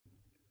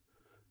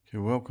Okay,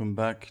 welcome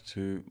back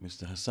to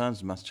Mr.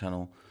 Hassan's Maths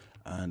channel,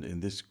 and in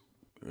this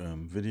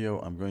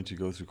video I'm going to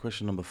go through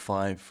question number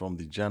 5 from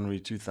the January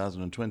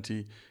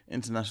 2020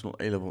 International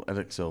A-Level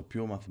Edexcel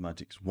Pure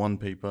Mathematics 1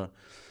 paper.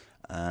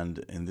 And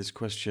in this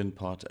question,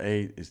 part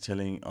A is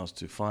telling us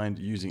to find,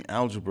 using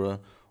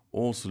algebra,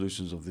 all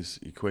solutions of this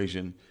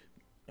equation.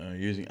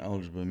 Using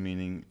algebra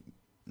meaning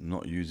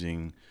not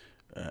using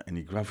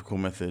any graphical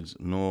methods,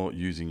 nor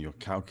using your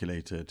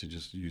calculator to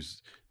just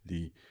use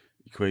the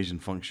equation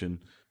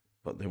function,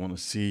 but they want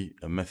to see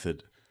a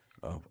method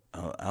of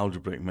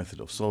algebraic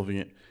method of solving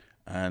it.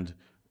 And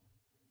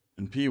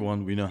in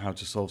P1 we know how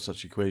to solve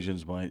such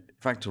equations by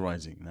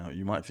factorizing. Now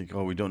you might think,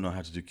 oh, we don't know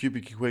how to do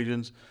cubic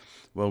equations.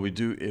 Well, we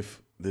do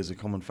if there's a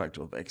common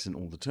factor of x in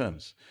all the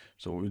terms.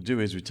 So what we do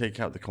is we take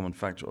out the common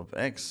factor of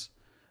x,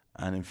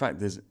 and in fact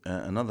there's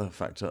another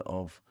factor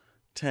of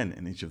 10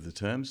 in each of the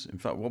terms. In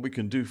fact, what we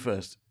can do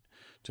first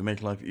to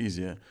make life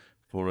easier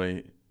for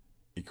a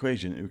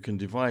equation, we can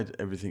divide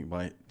everything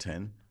by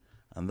 10,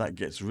 and that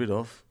gets rid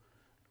of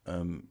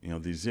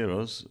these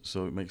zeros,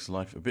 so it makes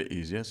life a bit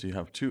easier. So you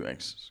have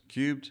 2x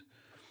cubed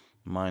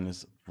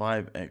minus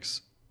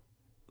 5x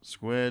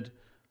squared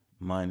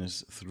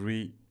minus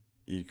 3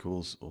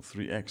 equals, or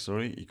 3x,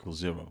 sorry, equals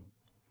 0.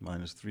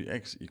 Minus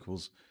 3x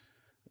equals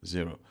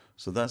 0.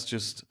 So that's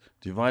just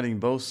dividing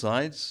both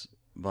sides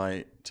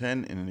by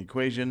 10 in an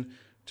equation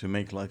to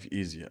make life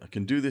easier. I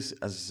can do this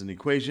as an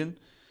equation.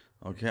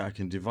 Okay, I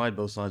can divide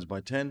both sides by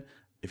 10.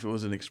 If it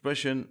was an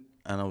expression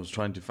and I was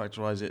trying to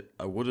factorize it,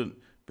 I wouldn't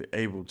be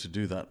able to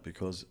do that,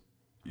 because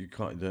you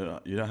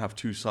don't have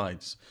two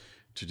sides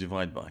to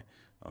divide by,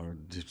 or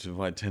to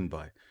divide 10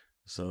 by.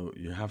 So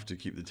you have to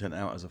keep the 10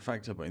 out as a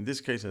factor. But in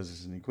this case, as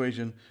it's an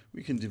equation,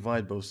 we can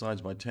divide both sides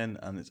by 10,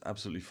 and it's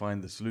absolutely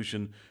fine. The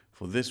solution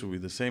for this will be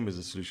the same as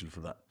the solution for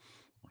that.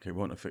 Okay,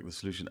 won't affect the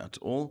solution at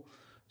all.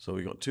 So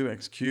we got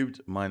 2x cubed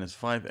minus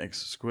 5x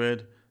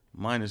squared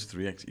minus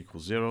 3x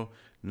equals 0.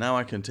 Now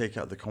I can take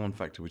out the common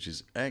factor, which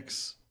is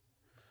x,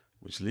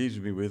 which leaves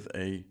me with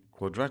a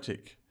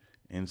quadratic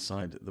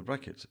inside the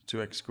bracket.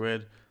 2x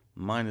squared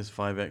minus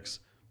 5x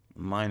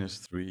minus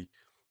 3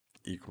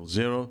 equals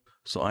 0.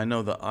 So I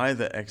know that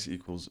either x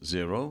equals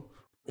 0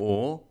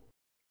 or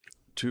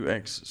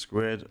 2x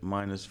squared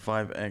minus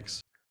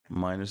 5x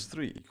minus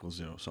 3 equals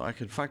 0. So I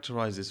could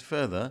factorize this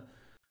further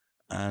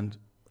and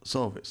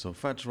solve it. So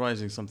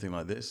factorizing something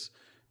like this,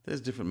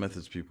 there's different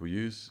methods people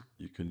use.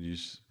 You can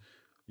use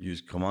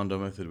commando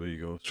method, where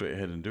you go straight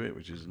ahead and do it,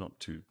 which is not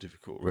too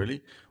difficult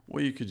really. Or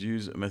you could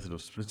use a method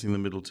of splitting the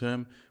middle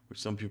term,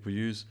 which some people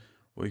use,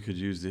 or you could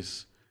use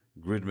this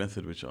grid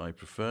method, which I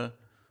prefer.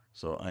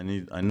 So I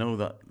know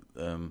that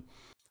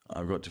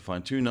I've got to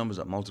find two numbers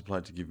that multiply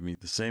to give me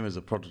the same as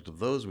the product of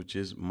those, which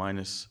is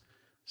minus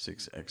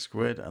 6x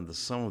squared, and the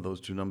sum of those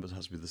two numbers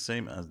has to be the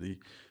same as the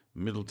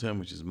middle term,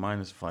 which is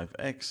minus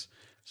 5x.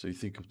 So you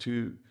think of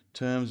two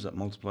terms that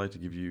multiply to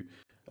give you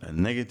a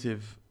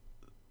negative,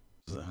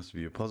 so that has to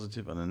be a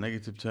positive and a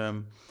negative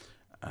term,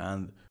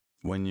 and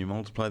when you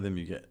multiply them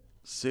you get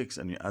 6,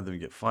 and you add them you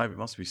get 5. It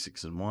must be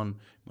 6 and 1.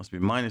 It must be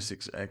minus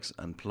 6x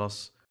and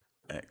plus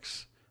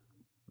x.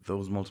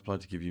 Those multiply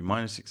to give you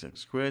minus 6x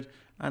squared,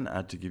 and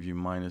add to give you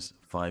minus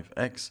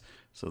 5x.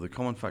 So the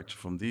common factor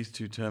from these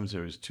two terms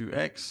here is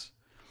 2x,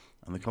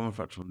 and the common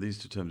factor from these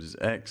two terms is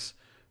x.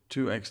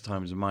 2x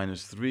times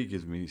minus 3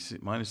 gives me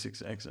minus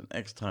 6x, and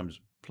x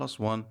times plus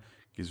 1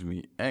 gives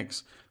me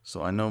x.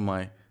 So I know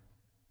my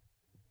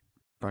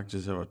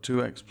factors here are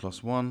 2x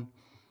plus 1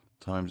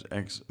 times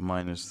x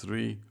minus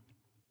 3.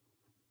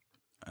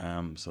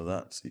 So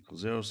that's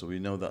equals 0. So we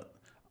know that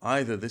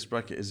either this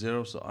bracket is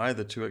 0, so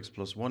either 2x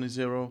plus 1 is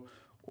 0,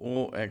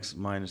 or x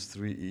minus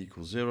 3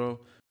 equals 0.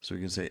 So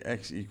we can say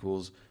x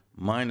equals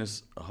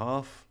minus a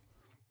half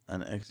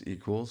and x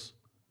equals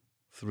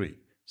 3.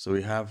 So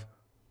we have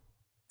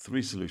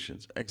three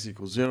solutions: x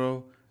equals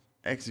 0,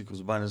 x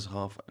equals minus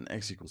half, and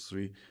x equals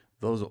 3.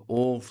 Those are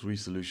all three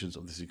solutions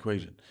of this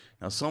equation.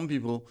 Now some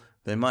people,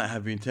 they might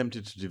have been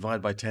tempted to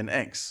divide by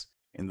 10x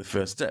in the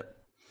first step.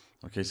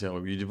 Okay, so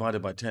you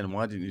divided by 10,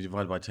 why didn't you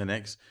divide by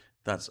 10x?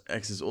 That's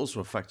x is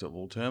also a factor of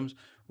all terms.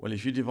 Well,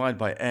 if you divide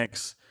by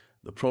x,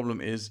 the problem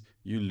is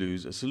you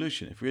lose a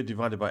solution. If we had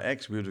divided by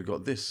x, we would have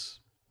got this.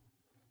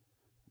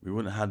 We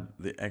wouldn't have had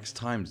the x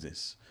times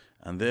this,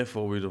 and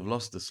therefore we would have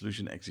lost the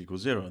solution x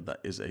equals 0. That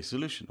is a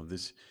solution of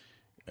this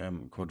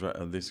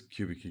this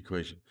cubic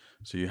equation.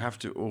 So you have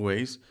to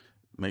always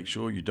make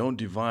sure you don't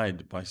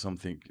divide by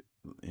something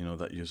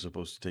that you're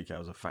supposed to take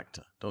out as a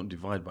factor. Don't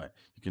divide by it.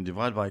 You can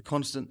divide by a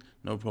constant,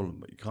 no problem,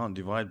 but you can't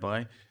divide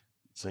by,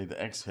 say,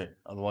 the x here,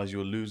 otherwise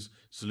you'll lose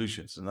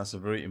solutions. And that's a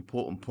very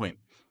important point,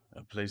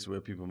 a place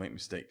where people make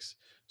mistakes.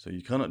 So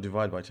you cannot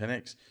divide by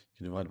 10x. You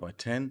can divide by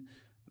 10,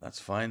 that's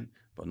fine,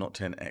 but not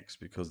 10x,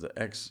 because the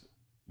x,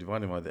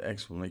 dividing by the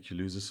x, will make you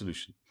lose a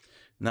solution.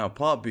 Now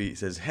part B, it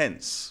says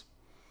hence.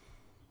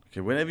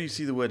 Okay, whenever you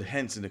see the word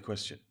hence in a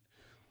question,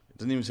 it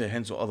doesn't even say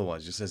hence or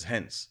otherwise, it just says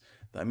hence.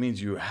 That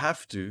means you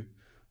have to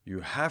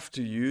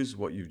use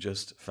what you've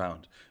just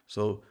found.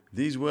 So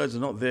these words are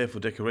not there for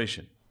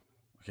decoration.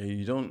 Okay,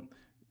 you don't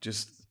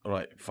just all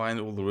right, find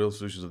all the real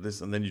solutions of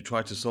this, and then you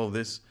try to solve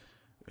this,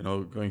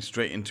 going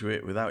straight into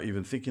it without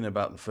even thinking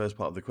about the first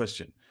part of the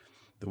question.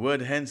 The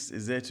word hence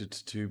is there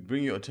to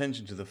bring your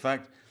attention to the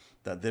fact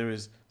that there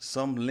is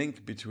some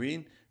link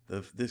between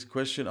this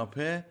question up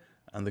here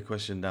and the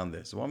question down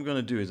there. So what I'm going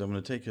to do is I'm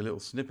going to take a little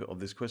snippet of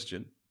this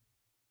question,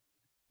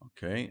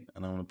 okay,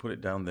 and I'm going to put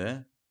it down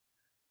there,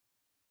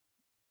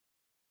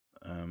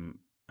 and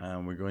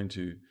we're going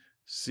to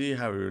see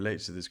how it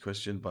relates to this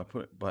question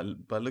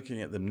by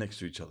looking at them next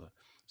to each other.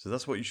 So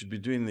that's what you should be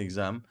doing in the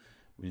exam.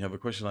 When you have a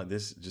question like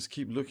this, just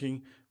keep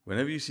looking.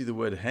 Whenever you see the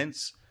word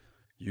hence,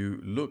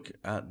 you look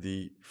at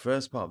the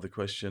first part of the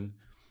question,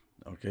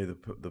 okay,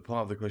 the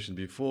part of the question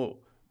before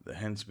the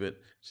hence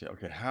bit. Say,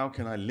 okay, how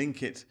can I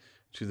link it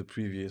to the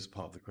previous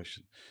part of the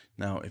question?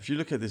 Now, if you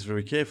look at this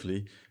very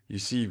carefully, you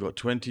see you've got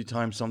 20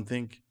 times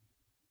something,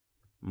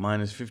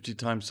 minus 50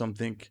 times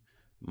something,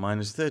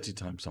 minus 30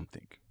 times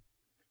something.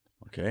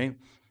 Okay,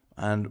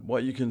 and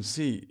what you can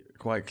see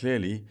quite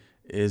clearly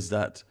is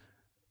that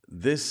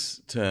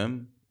this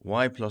term,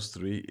 y plus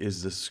 3,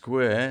 is the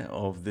square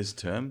of this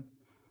term,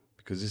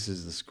 because this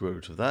is the square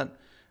root of that,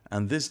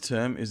 and this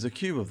term is the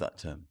cube of that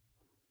term.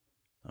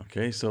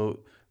 Okay,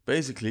 so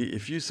basically,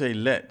 if you say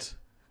let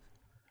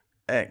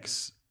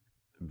x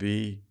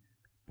be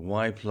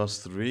y plus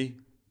 3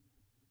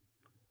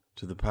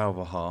 to the power of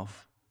a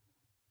half,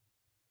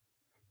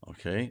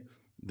 okay,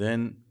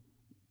 then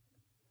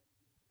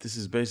this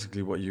is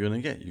basically what you're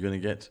going to get. You're going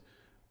to get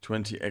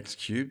 20x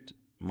cubed,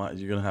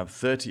 you're going to have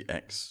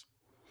 30x,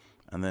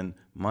 and then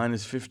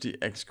minus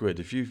 50x squared.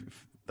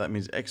 That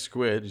means x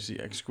squared, you see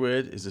x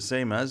squared is the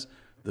same as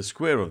the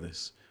square of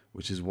this,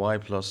 which is y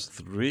plus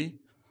 3,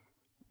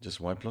 just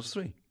y plus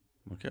 3.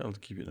 Okay, I'll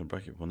keep it in a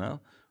bracket for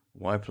now.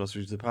 Y plus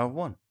 3 to the power of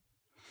 1.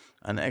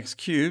 And x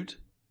cubed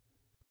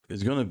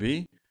is going to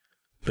be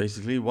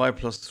basically y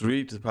plus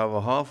 3 to the power of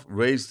a half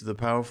raised to the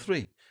power of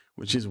 3,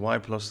 which is y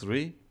plus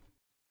 3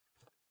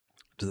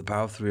 to the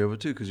power of 3 over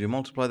 2, because you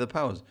multiply the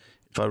powers.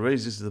 If I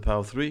raise this to the power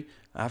of 3,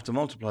 I have to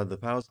multiply the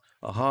powers.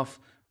 A half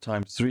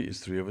times 3 is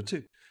 3 over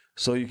 2.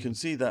 So you can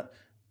see that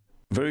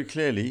very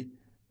clearly,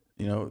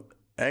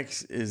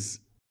 x is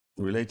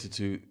related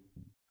to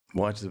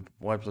y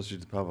plus 3 to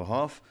the power of a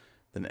half.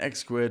 Then x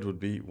squared would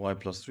be y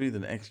plus 3.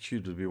 Then x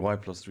cubed would be y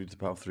plus 3 to the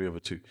power of 3 over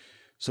 2.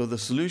 So the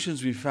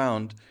solutions we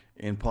found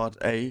in part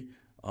A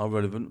are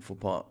relevant for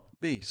part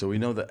B. So we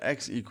know that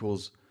x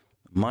equals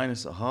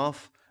minus a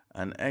half,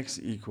 and x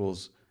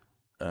equals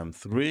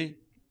 3,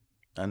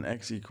 and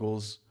x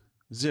equals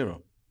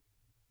 0.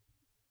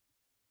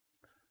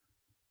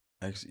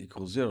 X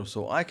equals 0.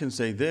 So I can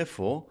say,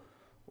 therefore,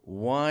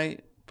 y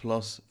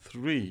plus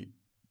 3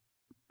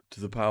 to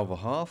the power of a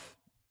half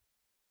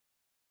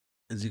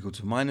is equal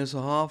to minus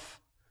a half,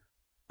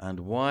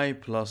 and y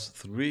plus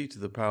 3 to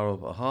the power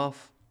of a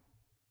half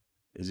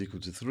is equal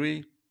to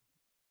 3,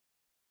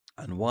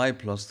 and y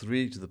plus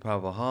 3 to the power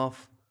of a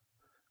half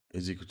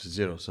is equal to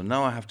 0. So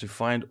now I have to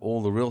find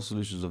all the real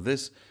solutions of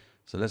this.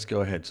 So let's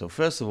go ahead. So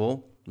first of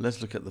all,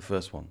 let's look at the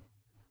first one.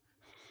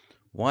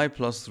 Y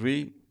plus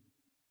 3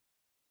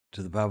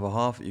 to the power of a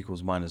half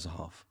equals minus a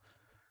half.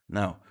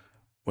 Now,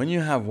 when you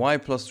have y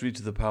plus 3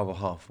 to the power of a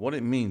half, what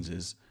it means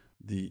is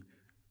the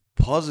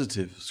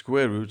positive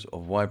square root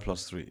of y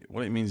plus 3.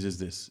 What it means is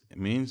this. It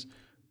means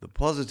the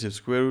positive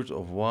square root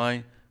of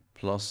y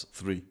plus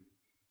 3.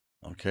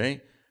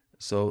 Okay?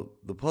 So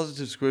the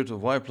positive square root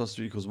of y plus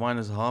 3 equals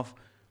minus a half.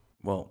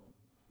 Well,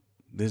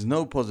 there's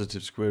no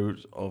positive square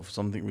root of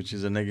something which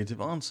is a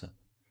negative answer.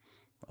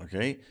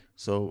 Okay?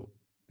 So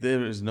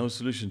there is no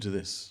solution to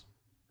this.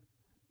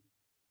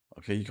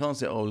 Okay, you can't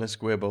say, oh, let's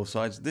square both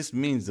sides. This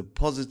means the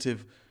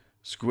positive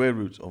square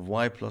root of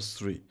y plus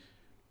 3.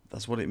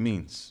 That's what it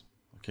means.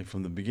 Okay,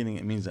 from the beginning,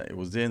 it means that it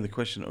was there in the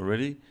question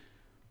already.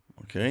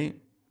 Okay,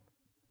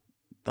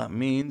 that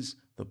means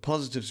the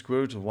positive square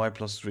root of y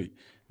plus 3.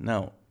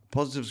 Now,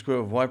 positive square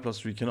root of y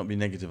plus 3 cannot be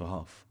negative a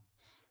half.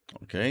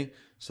 Okay,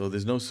 so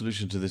there's no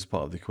solution to this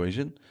part of the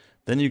equation.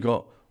 Then you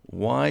got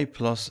y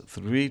plus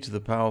 3 to the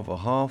power of a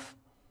half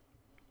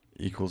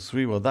equals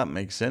 3. Well, that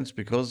makes sense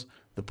because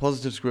the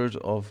positive square root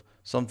of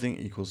something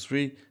equals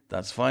 3.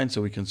 That's fine.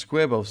 So we can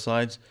square both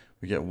sides.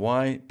 We get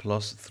y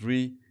plus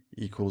 3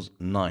 equals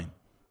 9.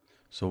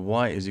 So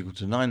y is equal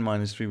to 9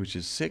 minus 3, which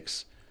is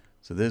 6.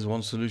 So there's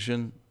one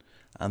solution.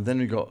 And then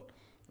we got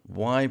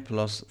y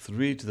plus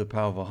 3 to the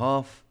power of a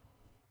half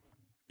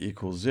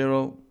equals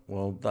 0.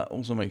 Well, that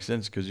also makes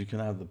sense because you can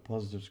have the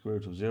positive square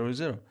root of 0 is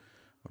 0.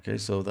 Okay,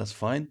 so that's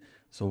fine.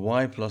 So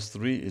y plus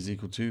 3 is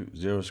equal to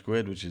 0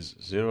 squared, which is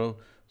 0.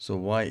 So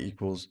y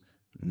equals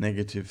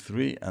negative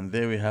 3. And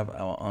there we have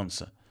our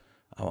answer,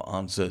 our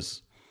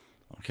answers.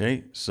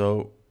 Okay,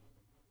 so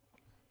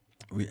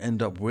we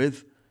end up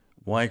with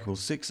y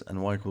equals 6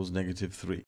 and y equals negative 3.